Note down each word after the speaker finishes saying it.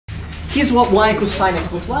here's what y equals sine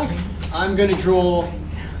x looks like. I'm going to draw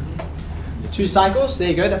 2 cycles. There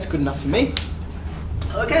you go. That's good enough for me.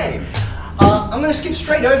 Okay. I'm going to skip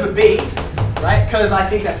straight over b, right? Because I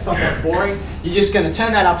think that's somewhat boring. You're just going to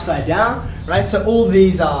turn that upside down, right? So all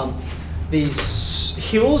these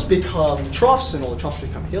hills become troughs, and all the troughs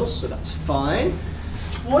become hills. So that's fine.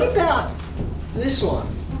 What about this one?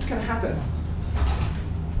 What's going to happen?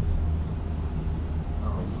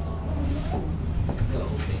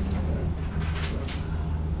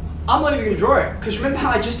 I'm not even going to draw it, because remember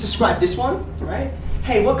how I just described this one, right?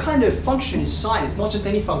 Hey, what kind of function is sine? It's not just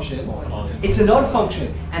any function. It's an odd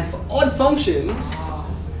function. And for odd functions,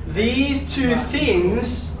 these two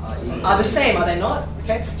things are the same, are they not?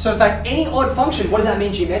 Okay. So in fact, any odd function, what does that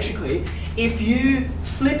mean geometrically? If you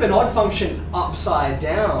flip an odd function upside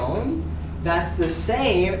down, that's the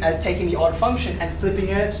same as taking the odd function and flipping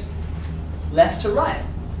it left to right.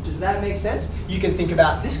 Does that make sense? You can think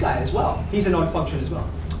about this guy as well. He's an odd function as well.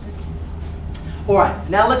 All right,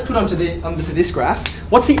 now let's put onto this graph.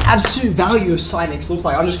 What's the absolute value of sine x look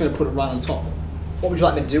like? I'm just going to put it right on top. What would you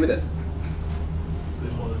like me to do with it?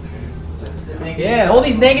 Yeah, all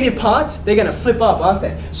these negative parts, they're going to flip up, aren't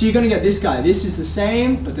they? So you're going to get this guy. This is the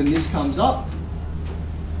same, but then this comes up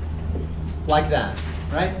like that,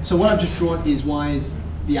 right? So what I've just drawn is y is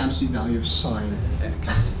the absolute value of sine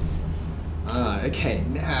x. Okay,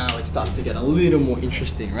 now it starts to get a little more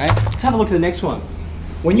interesting, right? Let's have a look at the next one.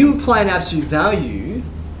 When you apply an absolute value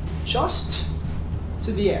just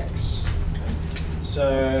to the x,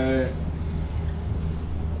 so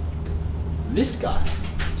this guy,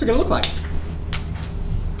 what's it going to look like?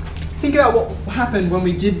 Think about what happened when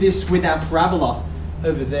we did this with our parabola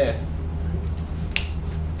over there.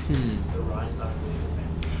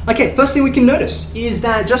 Okay, first thing we can notice is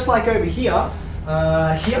that just like over here,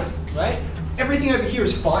 right? Everything over here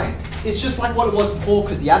is fine. It's just like what it was before,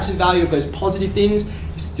 because the absolute value of those positive things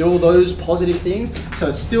is still those positive things. So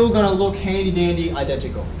it's still going to look handy dandy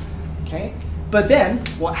identical. Okay? But then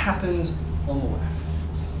what happens on the left?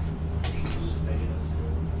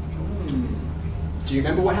 Do you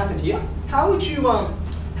remember what happened here? How would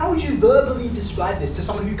you verbally describe this to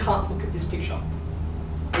someone who can't look at this picture?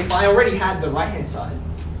 If I already had the right-hand side,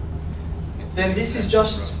 then this is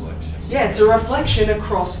just, yeah, it's a reflection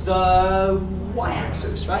across the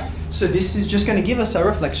y-axis, right? So this is just going to give us a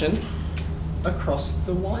reflection across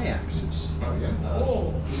the y-axis. There we go.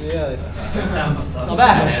 Oh, yeah. Not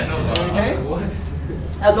bad. Okay.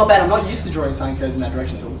 That's not bad. I'm not used to drawing sine curves in that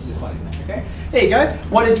direction, so it's a bit funny. Okay. There you go.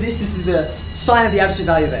 What is this? This is the sine of the absolute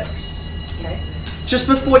value of x. Okay. Just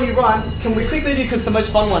before you run, can we quickly do, because it's the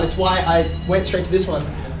most fun one, it's why I went straight to this one.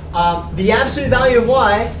 The absolute value of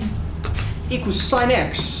y equals sine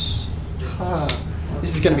x.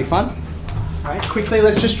 This is going to be fun. All right, quickly,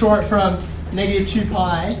 let's just draw it from negative 2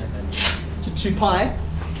 pi to 2 pi.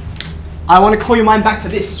 I want to call your mind back to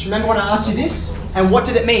this. Remember when I asked you this? And what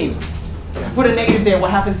did it mean? Put a negative there,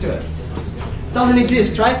 what happens to it? Doesn't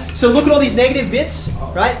exist, right? So look at all these negative bits,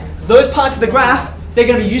 right? Those parts of the graph, they're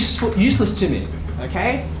going to be useless to me,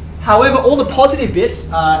 okay? However, all the positive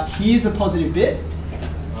bits, here's a positive bit,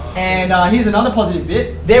 and here's another positive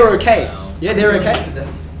bit, they're okay. Yeah, they're okay.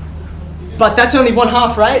 But that's only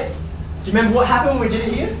 1/2, right? Do you remember what happened when we did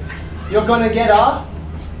it here? You're going to get a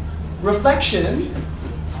reflection.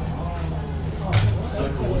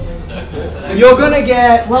 You're going to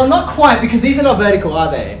get, well, not quite, because these are not vertical, are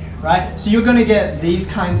they? Right? So you're going to get these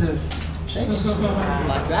kinds of shapes,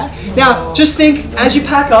 like that. Now, just think, as you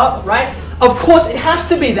pack up, right? Of course, it has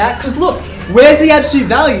to be that, because look, where's the absolute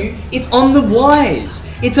value? It's on the y's.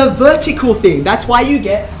 It's a vertical thing. That's why you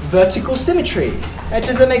get vertical symmetry.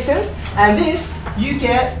 Does that make sense? And this, you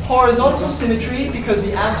get horizontal symmetry because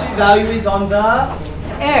the absolute value is on the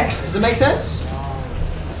x. Does it make sense?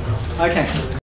 Okay.